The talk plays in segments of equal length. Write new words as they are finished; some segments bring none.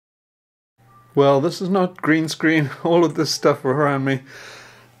Well, this is not green screen. All of this stuff around me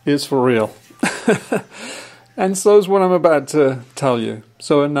is for real. And so is what I'm about to tell you.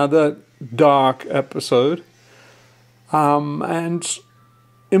 So another dark episode, and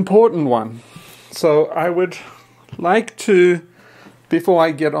important one. So I would like to, before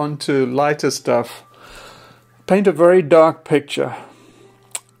I get on to lighter stuff, paint a very dark picture.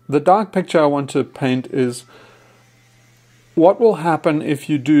 The dark picture I want to paint is what will happen if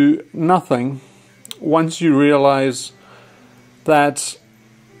you do nothing once you realize that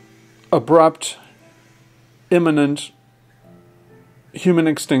abrupt, imminent human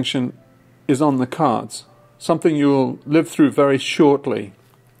extinction is on the cards. Something you will live through very shortly.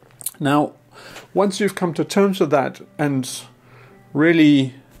 Now, once you've come to terms with that and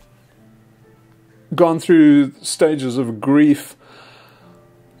really gone through stages of grief,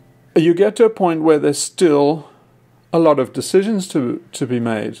 you get to a point where there's still a lot of decisions to be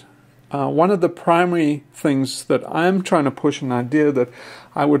made. One of the primary things that I'm trying to push, an idea that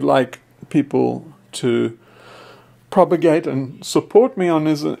I would like people to propagate and support me on,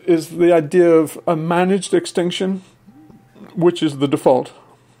 is the idea of a managed extinction, which is the default.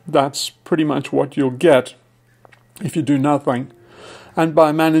 That's pretty much what you'll get if you do nothing. And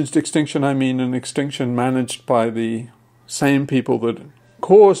by managed extinction, I mean an extinction managed by the same people that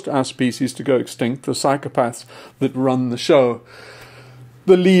caused our species to go extinct, the psychopaths that run the show,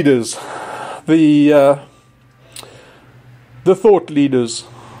 the leaders, the thought leaders,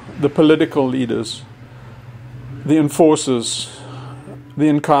 the political leaders, the enforcers, the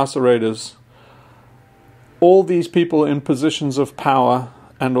incarcerators, all these people in positions of power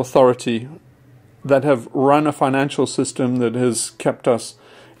and authority that have run a financial system that has kept us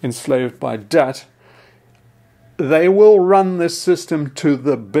enslaved by debt. They will run this system to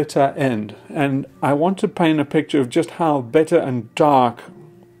the bitter end. And I want to paint a picture of just how bitter and dark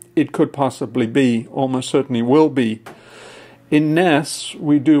it could possibly be, almost certainly will be, unless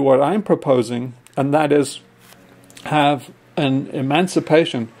we do what I'm proposing, and that is have an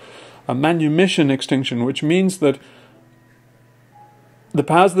emancipation, a manumission extinction, which means that the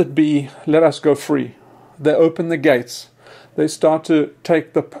powers that be let us go free. They open the gates. They start to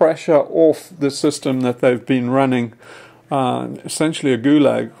take the pressure off the system that they've been running, essentially a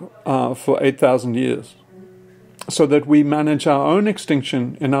gulag, for 8,000 years, so that we manage our own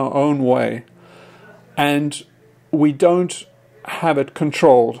extinction in our own way, and we don't have it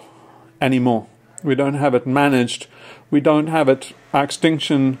controlled anymore. We don't have it managed. We don't have our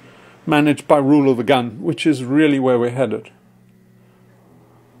extinction managed by rule of the gun, which is really where we're headed.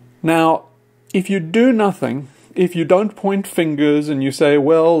 Now, if you do nothing, if you don't point fingers and you say,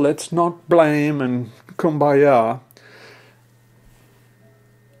 well, let's not blame and kumbaya,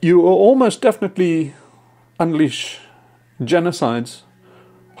 you will almost definitely unleash genocides,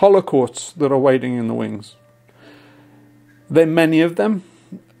 holocausts that are waiting in the wings. There are many of them.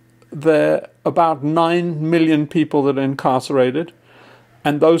 There are about 9 million people that are incarcerated,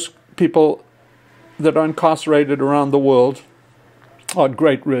 and those people that are incarcerated around the world are at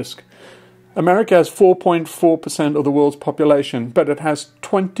great risk. America has 4.4% of the world's population, but it has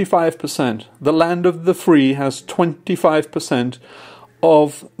 25%. The land of the free has 25%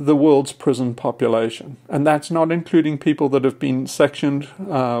 of the world's prison population. And that's not including people that have been sectioned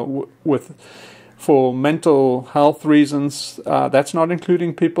for mental health reasons. That's not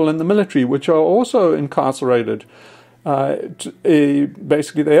including people in the military, which are also incarcerated.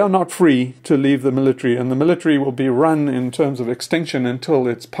 Basically, they are not free to leave the military, and the military will be run in terms of extinction until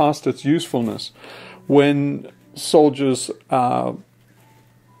it's past its usefulness, when soldiers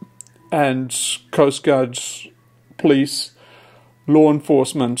and Coast Guards, police, law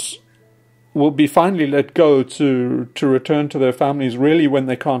enforcement will be finally let go to return to their families, really when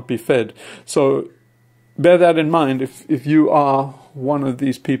they can't be fed. So bear that in mind if you are one of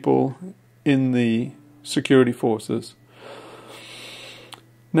these people in the security forces.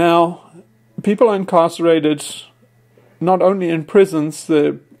 Now, people are incarcerated not only in prisons.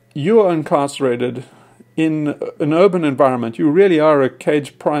 You are incarcerated in an urban environment. You really are a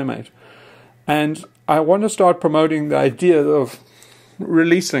caged primate. And I want to start promoting the idea of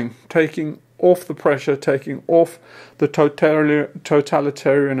releasing, taking off the pressure, taking off the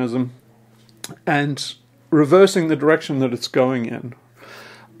totalitarianism, and reversing the direction that it's going in.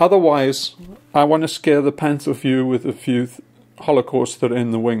 Otherwise, I want to scare the pants off you with a few holocausts that are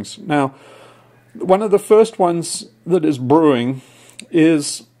in the wings. Now, one of the first ones that is brewing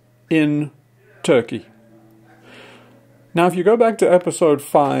is in Turkey. Now, if you go back to episode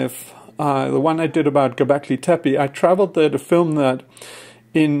 5, the one I did about Göbekli Tepe, I traveled there to film that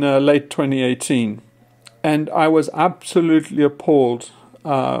in late 2018. And I was absolutely appalled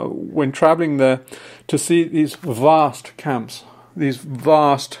when traveling there to see these vast camps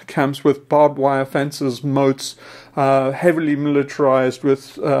with barbed wire fences, moats, heavily militarized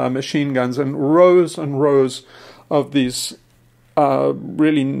with machine guns, and rows of these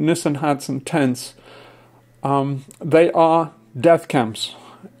really Nissen hats and tents. They are death camps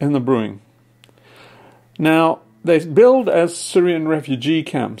in the brewing. Now, they build as Syrian refugee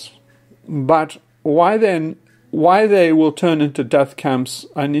camps, but why they will turn into death camps,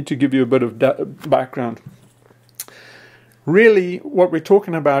 I need to give you a bit of background. Really, what we're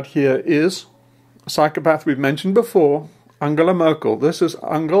talking about here is a psychopath we've mentioned before, Angela Merkel. This is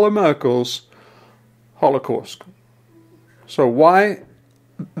Angela Merkel's Holocaust. So why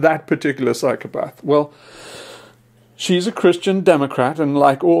that particular psychopath? Well, she's a Christian Democrat, and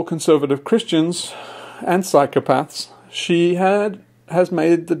like all conservative Christians and psychopaths, she has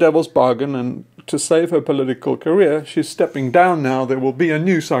made the devil's bargain, and to save her political career, she's stepping down now. There will be a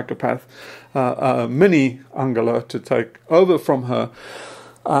new psychopath, mini Angela, to take over from her.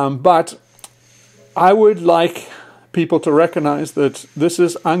 But I would like people to recognize that this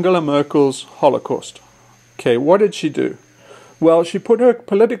is Angela Merkel's Holocaust. Okay, what did she do? Well, she put her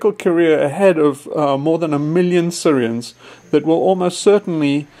political career ahead of more than 1 million Syrians that will almost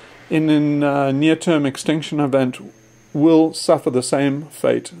certainly, in a near-term extinction event, will suffer the same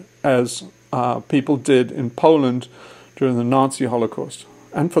fate as people did in Poland during the Nazi Holocaust,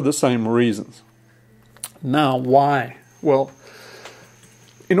 and for the same reasons. Now, why? Well,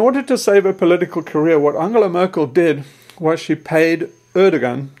 in order to save her political career, what Angela Merkel did was she paid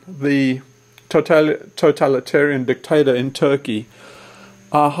Erdogan, the totalitarian dictator in Turkey,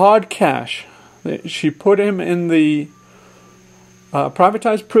 hard cash. She put him in the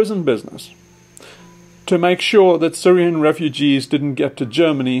privatized prison business to make sure that Syrian refugees didn't get to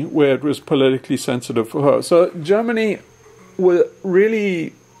Germany, where it was politically sensitive for her. So Germany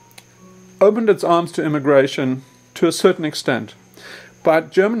really opened its arms to immigration to a certain extent.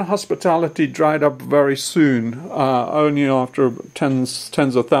 But German hospitality dried up very soon, only after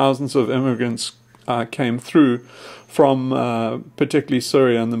tens of thousands of immigrants came through from particularly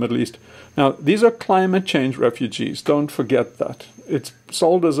Syria and the Middle East. Now, these are climate change refugees, don't forget that. It's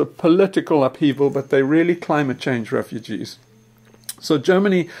sold as a political upheaval, but they're really climate change refugees. So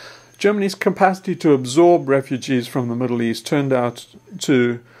Germany's capacity to absorb refugees from the Middle East turned out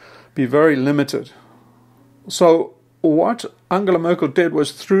to be very limited. So what Angela Merkel did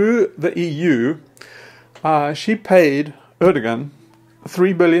was, through the EU, she paid Erdogan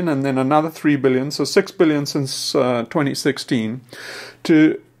 3 billion and then another 3 billion, so 6 billion since 2016,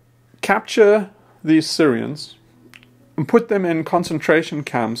 to capture these Syrians and put them in concentration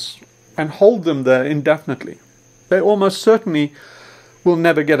camps and hold them there indefinitely. They almost certainly will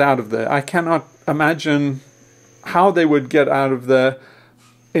never get out of there. I cannot imagine how they would get out of there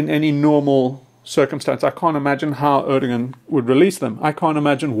in any normal circumstance. I can't imagine how Erdogan would release them. I can't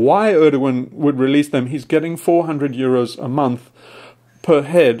imagine why Erdogan would release them. He's getting 400 euros a month per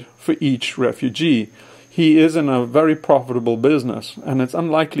head for each refugee. He is in a very profitable business, and it's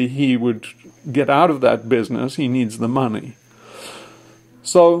unlikely he would get out of that business. He needs the money.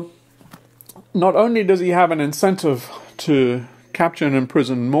 So not only does he have an incentive to capture and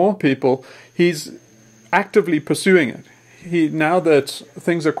imprison more people, he's actively pursuing it. Now that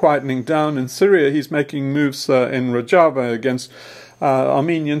things are quietening down in Syria, he's making moves in Rojava against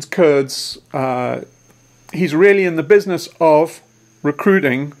Armenians, Kurds. He's really in the business of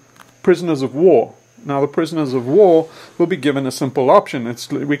recruiting prisoners of war. Now, the prisoners of war will be given a simple option.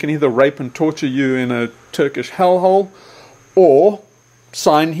 We can either rape and torture you in a Turkish hellhole, or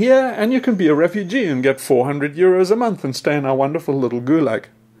sign here and you can be a refugee and get 400 euros a month and stay in our wonderful little gulag.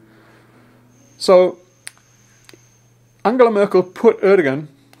 So Angela Merkel put Erdogan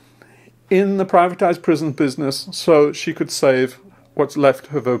in the privatized prison business so she could save what's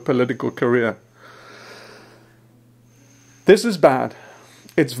left of her political career. This is bad.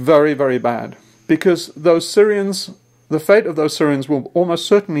 It's very, very bad. Because those Syrians, the fate of those Syrians will almost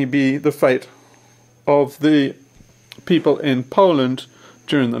certainly be the fate of the people in Poland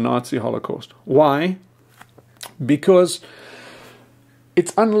during the Nazi Holocaust. Why? Because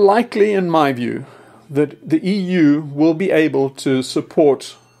it's unlikely, in my view, that the EU will be able to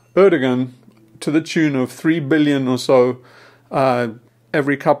support Erdogan to the tune of 3 billion or so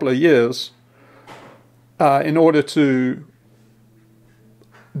every couple of years in order to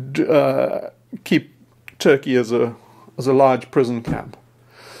keep Turkey as a large prison camp.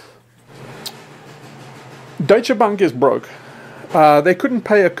 Deutsche Bank is broke. They couldn't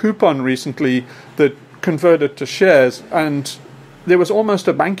pay a coupon recently that converted to shares, and there was almost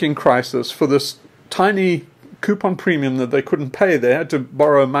a banking crisis for this tiny coupon premium that they couldn't pay. They had to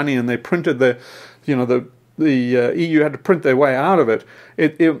borrow money, and they printed the EU had to print their way out of it.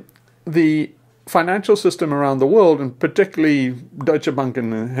 The financial system around the world, and particularly Deutsche Bank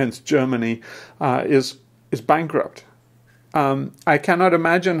and hence Germany, is bankrupt. I cannot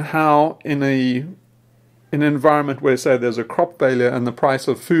imagine how in an environment where, say, there's a crop failure and the price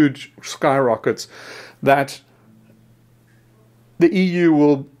of food skyrockets, that the EU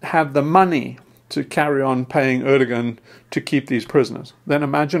will have the money to carry on paying Erdogan to keep these prisoners. Then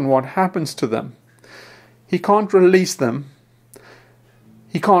imagine what happens to them. He can't release them.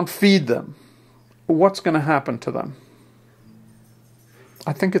 He can't feed them. What's going to happen to them?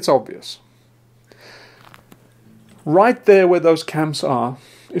 I think it's obvious. Right there where those camps are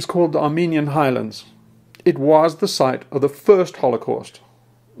is called the Armenian Highlands. It was the site of the first Holocaust.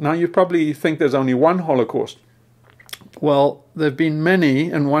 Now you probably think there's only one Holocaust. Well, there have been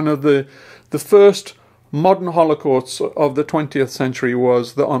many, and one of the first modern Holocausts of the 20th century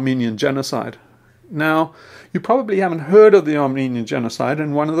was the Armenian Genocide. Now, you probably haven't heard of the Armenian Genocide,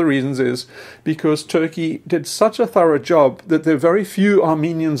 and one of the reasons is because Turkey did such a thorough job that there are very few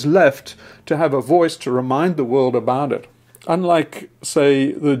Armenians left to have a voice to remind the world about it. Unlike,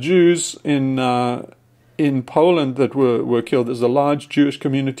 say, the Jews in Poland that were killed, there's a large Jewish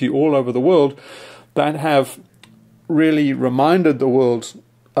community all over the world that have really reminded the world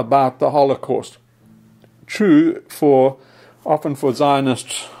about the Holocaust. True, often for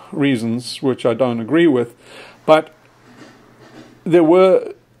Zionist reasons, which I don't agree with, but there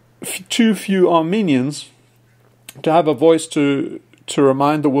were too few Armenians to have a voice to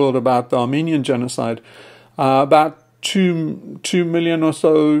remind the world about the Armenian Genocide. About 2 million or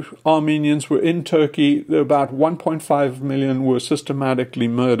so Armenians were in Turkey. About 1.5 million were systematically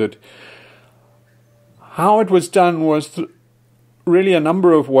murdered. How it was done was really a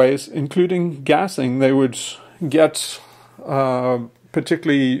number of ways, including gassing. They would get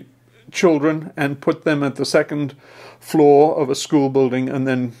particularly children and put them at the second floor of a school building and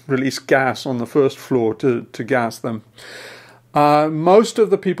then release gas on the first floor to gas them. Most of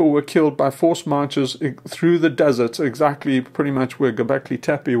the people were killed by forced marches through the deserts, exactly pretty much where Göbekli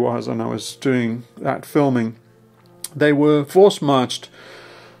Tepe was, and I was doing that filming. They were forced marched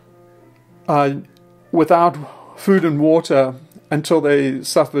without food and water until they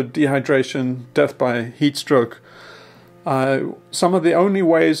suffered dehydration, death by heat stroke. Some of the only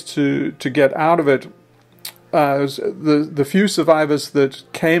ways to get out of it, the few survivors that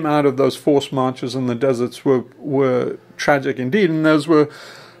came out of those forced marches in the deserts were tragic indeed, and those were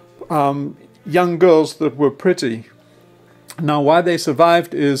young girls that were pretty. Now, why they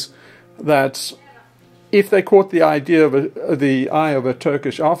survived is that if they caught the eye of a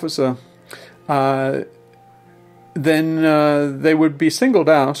Turkish officer, then they would be singled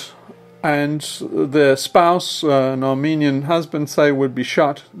out, and their spouse, an Armenian husband, say, would be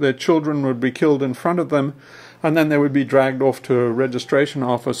shot. Their children would be killed in front of them, and then they would be dragged off to a registration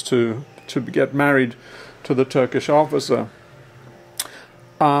office to get married to the Turkish officer.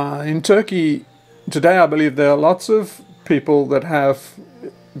 In Turkey today, I believe there are lots of people that have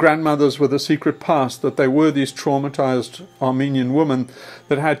grandmothers with a secret past, that they were these traumatized Armenian women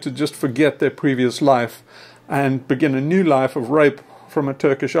that had to just forget their previous life and begin a new life of rape from a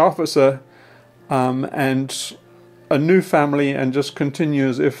Turkish officer, and a new family, and just continue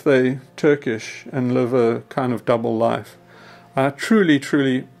as if they're Turkish and live a kind of double life. Truly,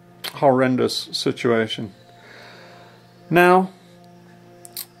 truly horrendous situation. Now,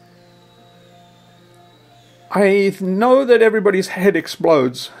 I know that everybody's head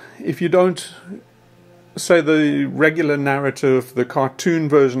explodes if you don't say the regular narrative, the cartoon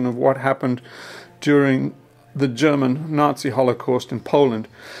version of what happened during the German Nazi Holocaust in Poland.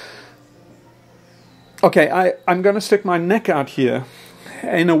 Okay, I'm going to stick my neck out here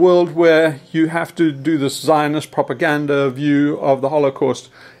in a world where you have to do this Zionist propaganda view of the Holocaust.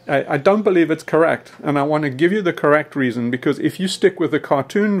 I don't believe it's correct, and I want to give you the correct reason, because if you stick with the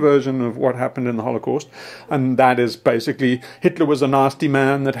cartoon version of what happened in the Holocaust, and that is basically Hitler was a nasty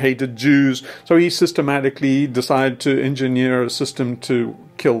man that hated Jews, so he systematically decided to engineer a system to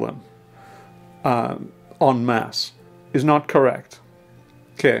kill them en masse, is not correct.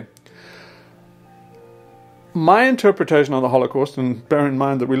 Okay. My interpretation of the Holocaust, and bear in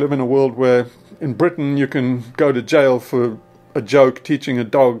mind that we live in a world where in Britain you can go to jail for a joke teaching a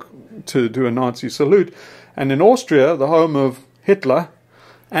dog to do a Nazi salute, and in Austria, the home of Hitler,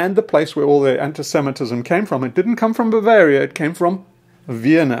 and the place where all the anti-Semitism came from, it didn't come from Bavaria, it came from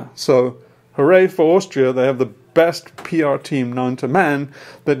Vienna. So hooray for Austria, they have the best PR team known to man,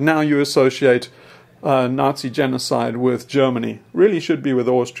 that now you associate Nazi genocide with Germany. Really should be with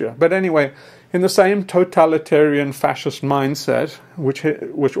Austria. But anyway, In the same totalitarian fascist mindset,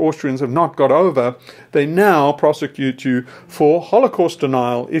 which Austrians have not got over, they now prosecute you for Holocaust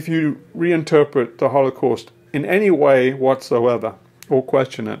denial if you reinterpret the Holocaust in any way whatsoever or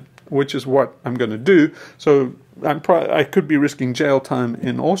question it, which is what I'm going to do. So I could be risking jail time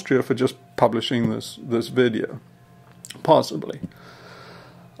in Austria for just publishing this video, possibly.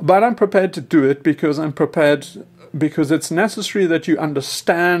 But I'm prepared to do it because it's necessary that you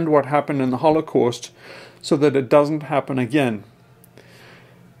understand what happened in the Holocaust so that it doesn't happen again.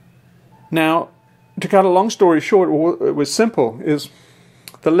 Now, to cut a long story short, it was simple, is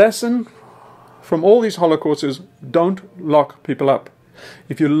the lesson from all these Holocausts is don't lock people up.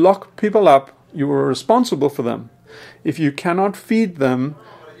 If you lock people up, you are responsible for them. If you cannot feed them,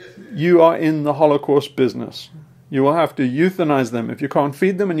 you are in the Holocaust business. You will have to euthanize them. If you can't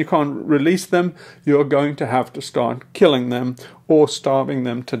feed them and you can't release them, you are going to have to start killing them or starving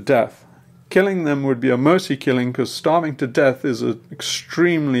them to death. Killing them would be a mercy killing because starving to death is an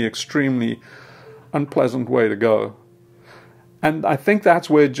extremely, extremely unpleasant way to go. And I think that's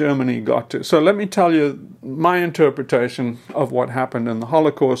where Germany got to. So let me tell you my interpretation of what happened in the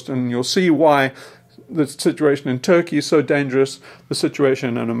Holocaust, and you'll see why the situation in Turkey is so dangerous, the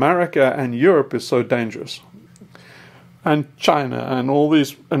situation in America and Europe is so dangerous. And China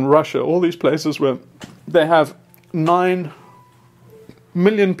and Russia, all these places where they have 9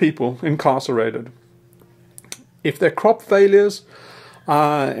 million people incarcerated. If they're crop failures,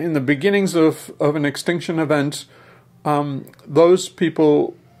 in the beginnings of an extinction event, those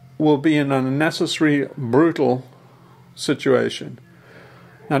people will be in an unnecessary, brutal situation.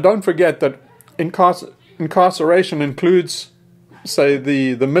 Now, don't forget that incarceration includes, say,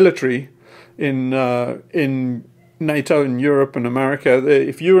 the military in NATO and Europe and America.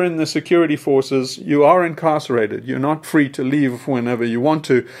 If you're in the security forces, you are incarcerated. You're not free to leave whenever you want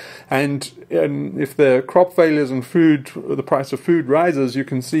to. And if the crop failures and the price of food rises, you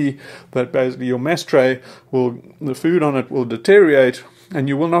can see that basically your mess tray the food on it will deteriorate, and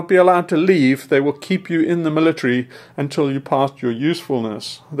you will not be allowed to leave. They will keep you in the military until you pass your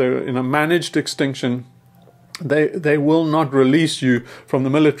usefulness. They're in a managed extinction. They will not release you from the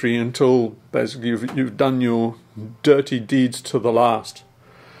military until basically you've done your dirty deeds to the last.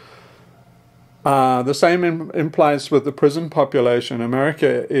 The same implies with the prison population.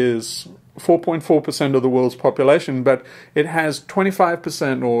 America is 4.4% of the world's population, but it has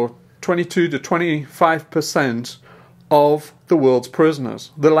 25% or 22 to 25% of the world's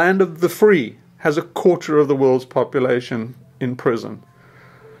prisoners. The land of the free has a quarter of the world's population in prison.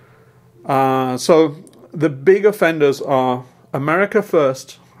 So the big offenders are America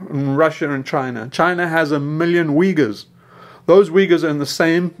first, and Russia and China. China has 1 million Uyghurs. Those Uyghurs are in the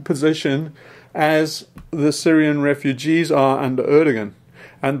same position as the Syrian refugees are under Erdogan.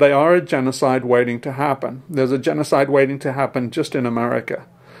 And they are a genocide waiting to happen. There's a genocide waiting to happen just in America,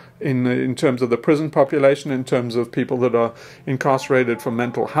 in terms of the prison population, in terms of people that are incarcerated for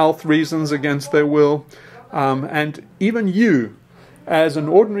mental health reasons against their will. And even you, as an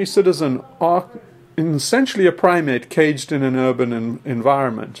ordinary citizen, are essentially a primate caged in an urban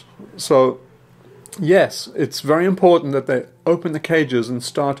environment. So, yes, it's very important that they open the cages and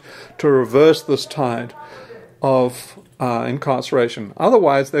start to reverse this tide of incarceration.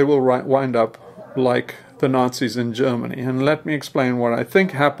 Otherwise, they will wind up like the Nazis in Germany. And let me explain what I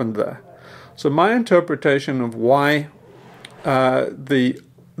think happened there. So my interpretation of why the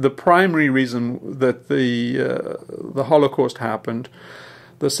primary reason that the Holocaust happened,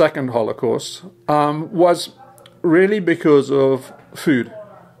 the second Holocaust, was really because of food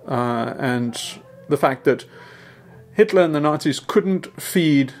and the fact that Hitler and the Nazis couldn't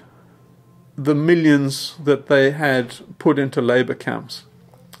feed the millions that they had put into labor camps.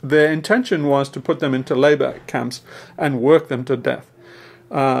 Their intention was to put them into labor camps and work them to death,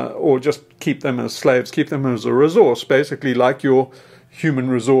 or just keep them as slaves, keep them as a resource, basically like your human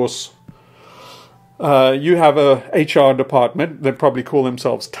resource. You have a HR department. They probably call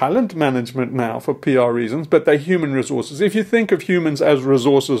themselves talent management now for PR reasons, but they're human resources. If you think of humans as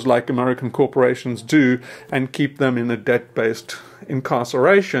resources like American corporations do and keep them in a debt-based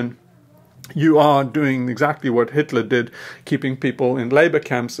incarceration, you are doing exactly what Hitler did, keeping people in labor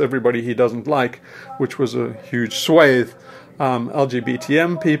camps, everybody he doesn't like, which was a huge swathe.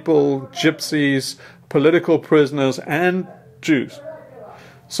 LGBTM people, gypsies, political prisoners, and Jews.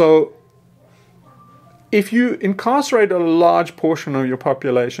 So if you incarcerate a large portion of your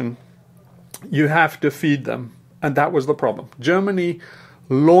population, you have to feed them. And that was the problem. Germany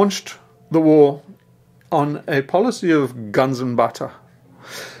launched the war on a policy of guns and butter.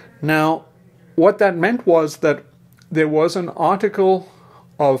 Now, what that meant was that there was an article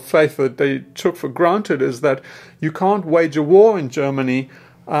of faith that they took for granted is that you can't wage a war in Germany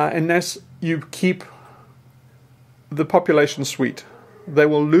unless you keep the population sweet. They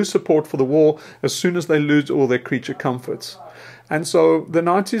will lose support for the war as soon as they lose all their creature comforts. And so the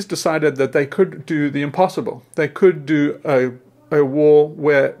Nazis decided that they could do the impossible. They could do a war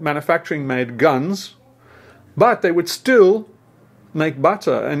where manufacturing made guns, but they would still make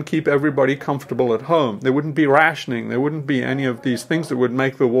butter and keep everybody comfortable at home. There wouldn't be rationing. There wouldn't be any of these things that would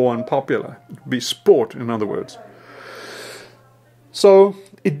make the war unpopular. It would be sport, in other words. So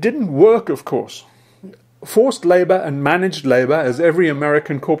it didn't work, of course. Forced labor and managed labor, as every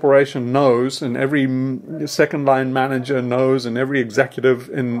American corporation knows, and every second-line manager knows, and every executive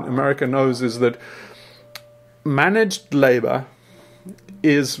in America knows, is that managed labor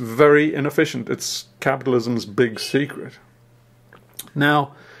is very inefficient. It's capitalism's big secret.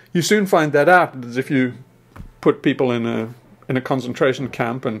 Now, you soon find that out, as if you put people in a concentration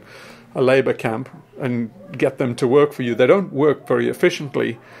camp and a labor camp and get them to work for you. They don't work very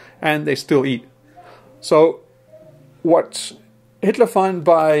efficiently, and they still eat. So, what Hitler found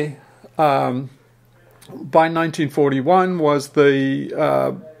by 1941 was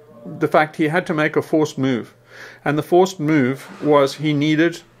the fact he had to make a forced move, and the forced move was he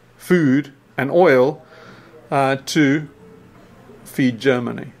needed food and oil to feed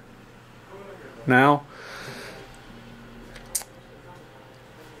Germany. Now,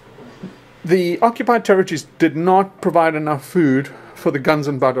 the occupied territories did not provide enough food for the guns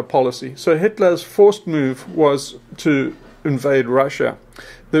and butter policy. So Hitler's forced move was to invade Russia.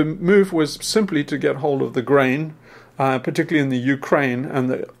 The move was simply to get hold of the grain, particularly in the Ukraine, and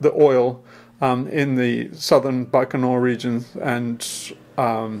the oil in the southern Baikonur regions and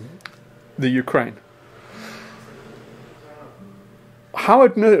the Ukraine. How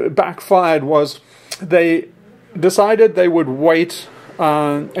it backfired was they decided they would wait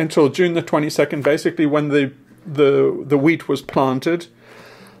until June the 22nd, basically when the wheat was planted.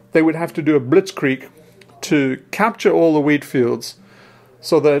 They would have to do a blitzkrieg to capture all the wheat fields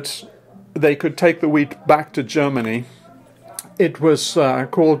so that they could take the wheat back to Germany. It was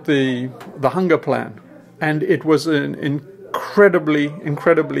called the Hunger Plan, and it was an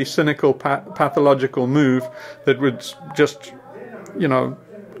incredibly cynical, pathological move that would just,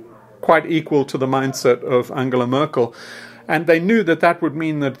 quite equal to the mindset of Angela Merkel. And they knew that that would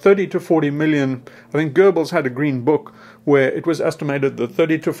mean that 30 to 40 million, I think Goebbels had a green book where it was estimated that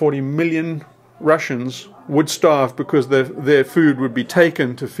 30 to 40 million Russians would starve because their food would be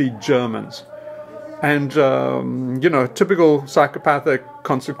taken to feed Germans. And, typical psychopathic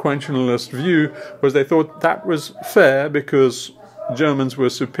consequentialist view was they thought that was fair because Germans were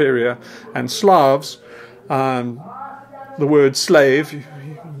superior, and Slavs, the word slave,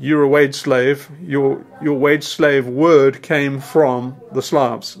 you're a wage slave, your wage slave word came from the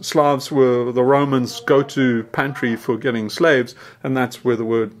Slavs. Slavs were the Romans' go-to pantry for getting slaves, and that's where the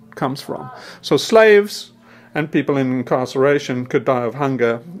word comes from. So slaves and people in incarceration could die of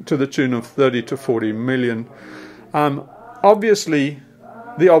hunger to the tune of 30 to 40 million. Obviously,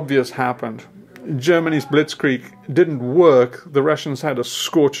 the obvious happened. Germany's blitzkrieg didn't work. The Russians had a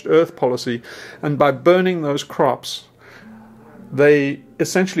scorched earth policy, and by burning those crops, they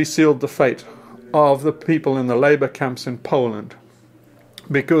essentially sealed the fate of the people in the labor camps in Poland.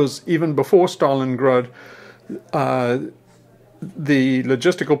 Because even before Stalingrad, the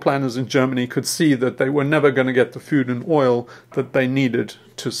logistical planners in Germany could see that they were never going to get the food and oil that they needed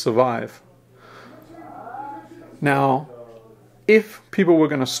to survive. Now, if people were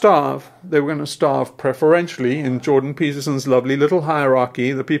going to starve, they were going to starve preferentially in Jordan Peterson's lovely little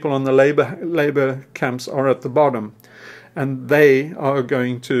hierarchy. The people on the labor camps are at the bottom, and they are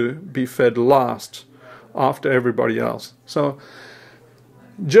going to be fed last after everybody else. So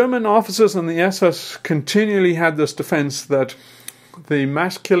German officers in the SS continually had this defense that the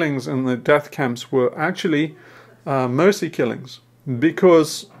mass killings in the death camps were actually mercy killings,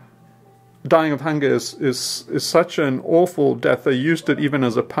 because dying of hunger is such an awful death. They used it even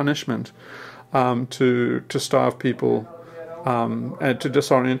as a punishment to starve people and to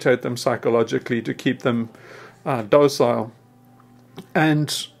disorientate them psychologically, to keep them docile.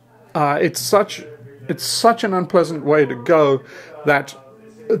 And it's such an unpleasant way to go that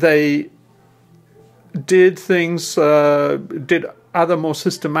they did other more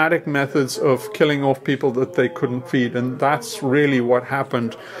systematic methods of killing off people that they couldn't feed, and that's really what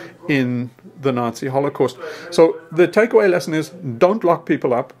happened in the Nazi Holocaust. So the takeaway lesson is, don't lock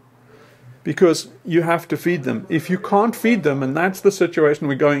people up, because you have to feed them. If you can't feed them, and that's the situation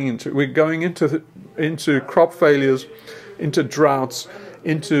we're going into crop failures, into droughts,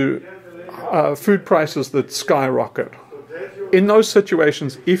 into food prices that skyrocket. in those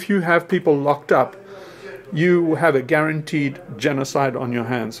situations, if you have people locked up, you have a guaranteed genocide on your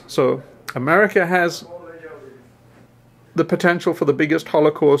hands. So America has the potential for the biggest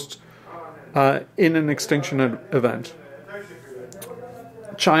Holocaust in an extinction event.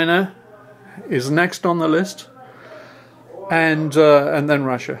 China is next on the list, and then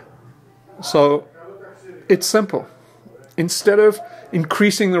Russia. So it's simple. Instead of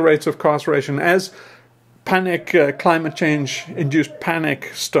increasing the rates of incarceration, as climate change-induced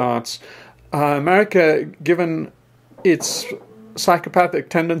panic starts, America, given its psychopathic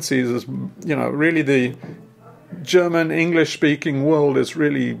tendencies, is, really the German English-speaking world is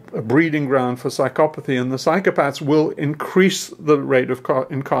really a breeding ground for psychopathy, and the psychopaths will increase the rate of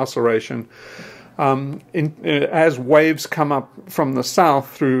incarceration. As waves come up from the south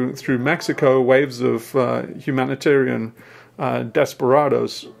through Mexico, waves of humanitarian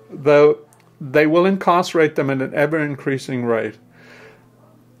desperados, though they will incarcerate them at an ever-increasing rate.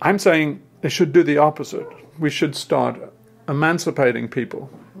 I'm saying they should do the opposite. We should start emancipating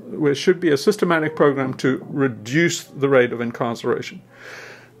people. There should be a systematic program to reduce the rate of incarceration.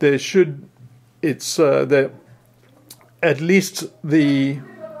 At least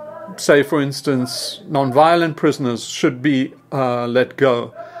say for instance, non-violent prisoners should be let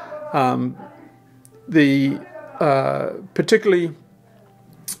go. Particularly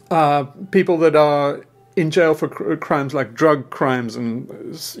people that are in jail for crimes like drug crimes and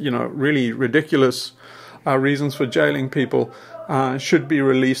really ridiculous reasons for jailing people should be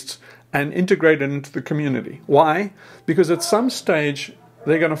released and integrated into the community. Why? Because at some stage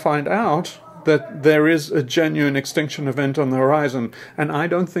they're going to find out that there is a genuine extinction event on the horizon, and I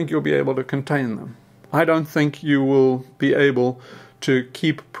don't think you'll be able to contain them. I don't think you will be able to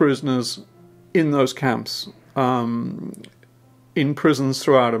keep prisoners in those camps, in prisons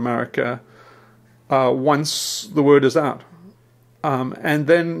throughout America, once the word is out. And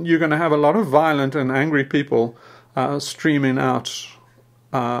then you're going to have a lot of violent and angry people streaming out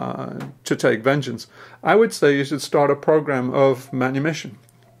to take vengeance. I would say you should start a program of manumission.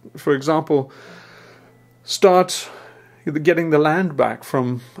 For example, start getting the land back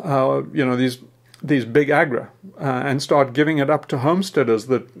from these big agra, and start giving it up to homesteaders,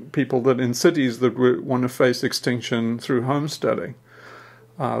 that people that in cities that want to face extinction through homesteading,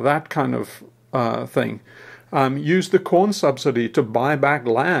 that kind of thing. Use the corn subsidy to buy back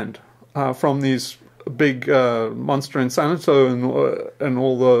land from these big Monster and Sanito and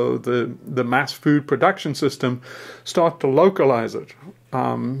all the mass food production system. Start to localize it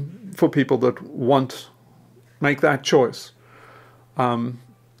for people that make that choice.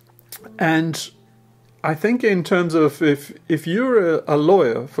 And I think in terms of if you're a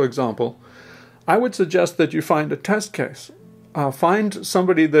lawyer, for example, I would suggest that you find a test case. Find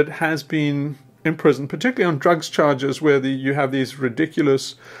somebody that has been in prison, particularly on drugs charges, where you have these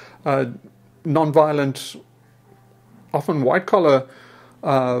ridiculous, non-violent, often white-collar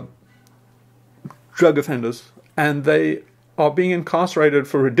drug offenders, and they are being incarcerated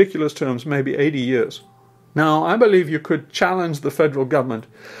for ridiculous terms, maybe 80 years. Now, I believe you could challenge the federal government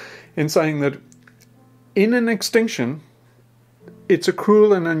in saying that in an extinction, it's a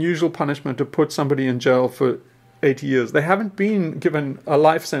cruel and unusual punishment to put somebody in jail for 80 years. They haven't been given a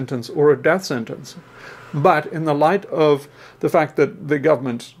life sentence or a death sentence. But in the light of the fact that the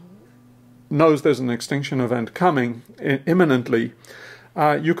government knows there's an extinction event coming imminently,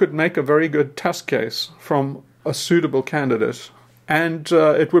 you could make a very good test case from a suitable candidate. And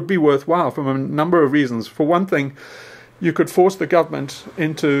it would be worthwhile from a number of reasons. For one thing, you could force the government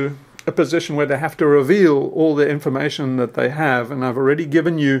into a position where they have to reveal all the information that they have. And I've already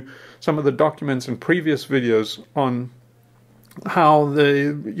given you some of the documents in previous videos on how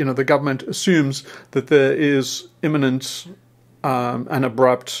the government assumes that there is imminent and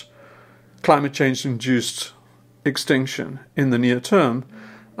abrupt climate change-induced extinction in the near term.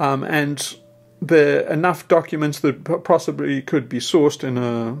 And there are enough documents that possibly could be sourced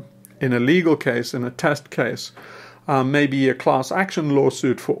in a legal case, in a test case, maybe a class action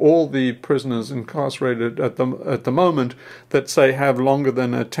lawsuit for all the prisoners incarcerated at the moment that, say, have longer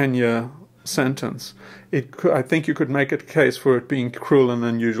than a 10-year sentence. I think you could make a case for it being cruel and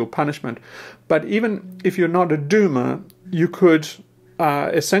unusual punishment. But even if you're not a doomer, you could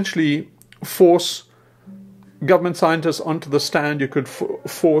essentially force government scientists onto the stand. You could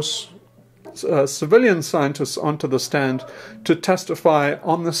force civilian scientists onto the stand to testify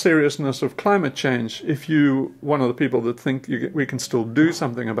on the seriousness of climate change. If you one of the people that think we can still do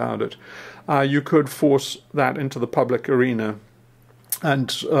something about it, you could force that into the public arena and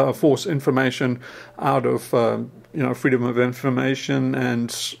force information out of freedom of information,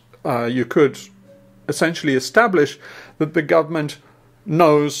 and you could essentially establish that the government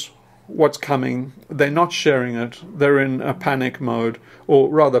knows what's coming. They're not sharing it. They're in a panic mode, or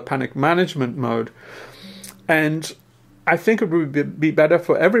rather panic management mode. And I think it would be better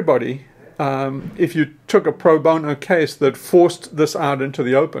for everybody if you took a pro bono case that forced this out into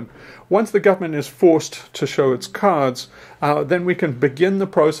the open. Once the government is forced to show its cards, then we can begin the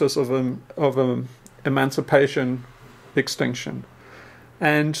process of emancipation, extinction.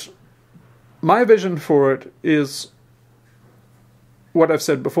 And my vision for it is what I've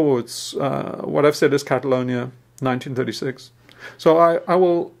said before. It's what I've said is Catalonia, 1936. So I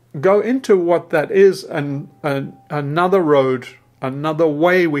will go into what that is, and another road, another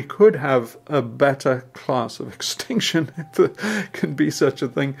way we could have a better class of extinction, if there can be such a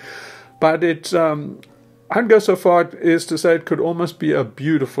thing. But I'd go so far as to say it could almost be a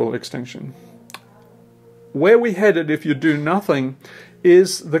beautiful extinction. Where we headed if you do nothing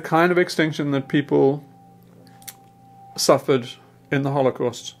is the kind of extinction that people suffered in the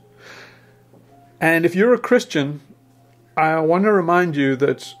Holocaust. And if you're a Christian, I want to remind you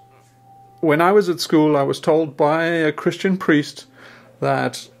that when I was at school, I was told by a Christian priest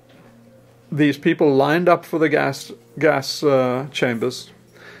that these people lined up for the gas chambers.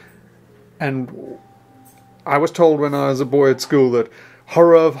 And I was told when I was a boy at school that,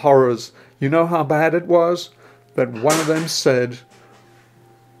 horror of horrors, you know how bad it was? That one of them said,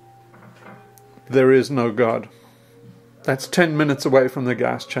 there is no God. That's 10 minutes away from the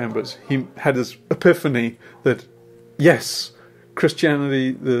gas chambers. He had his epiphany that, yes,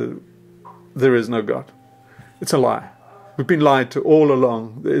 Christianity, there is no God. It's a lie. We've been lied to all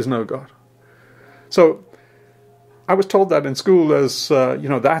along. There is no God. So I was told that in school as,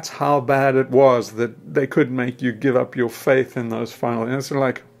 that's how bad it was, that they could make you give up your faith in those final. And it's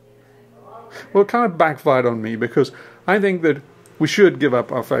like, well, it kind of backfired on me, because I think that we should give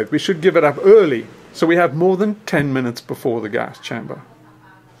up our faith. We should give it up early, so we have more than 10 minutes before the gas chamber.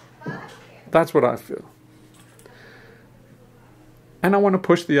 That's what I feel. And I want to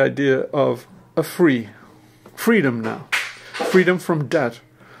push the idea of a freedom now. Freedom from debt.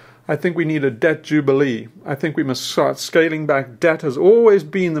 I think we need a debt jubilee. I think we must start scaling back. Debt has always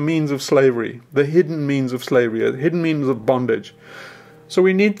been the means of slavery, the hidden means of slavery, the hidden means of bondage. So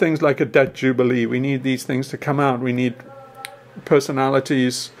we need things like a debt jubilee. We need these things to come out. We need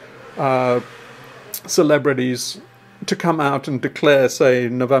personalities, celebrities to come out and declare, say,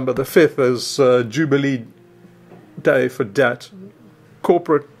 November the 5th as Jubilee Day for debt.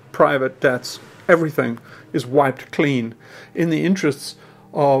 Corporate, private debts, everything is wiped clean in the interests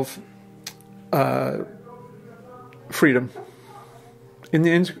of freedom, in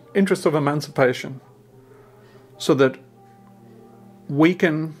the interest of emancipation, so that we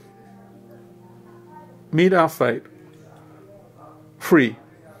can meet our fate free,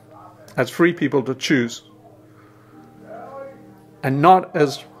 as free people to choose, and not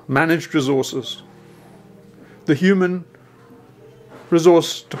as managed resources. The human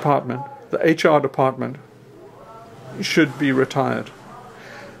resource department, the HR department, should be retired.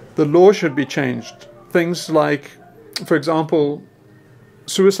 The law should be changed. Things like, for example,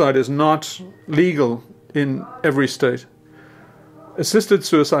 suicide is not legal in every state. Assisted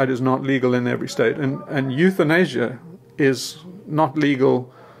suicide is not legal in every state. And euthanasia is not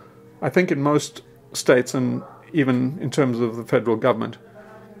legal, I think, in most states, and even in terms of the federal government.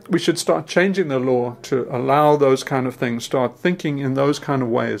 We should start changing the law to allow those kind of things, start thinking in those kind of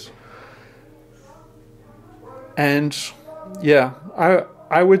ways. And yeah,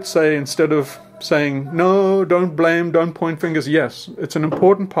 I would say, instead of saying, no, don't blame, don't point fingers, yes, it's an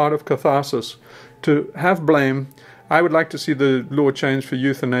important part of catharsis to have blame. I would like to see the law changed for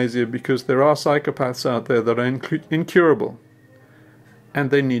euthanasia, because there are psychopaths out there that are incurable,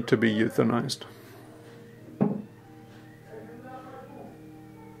 and they need to be euthanized.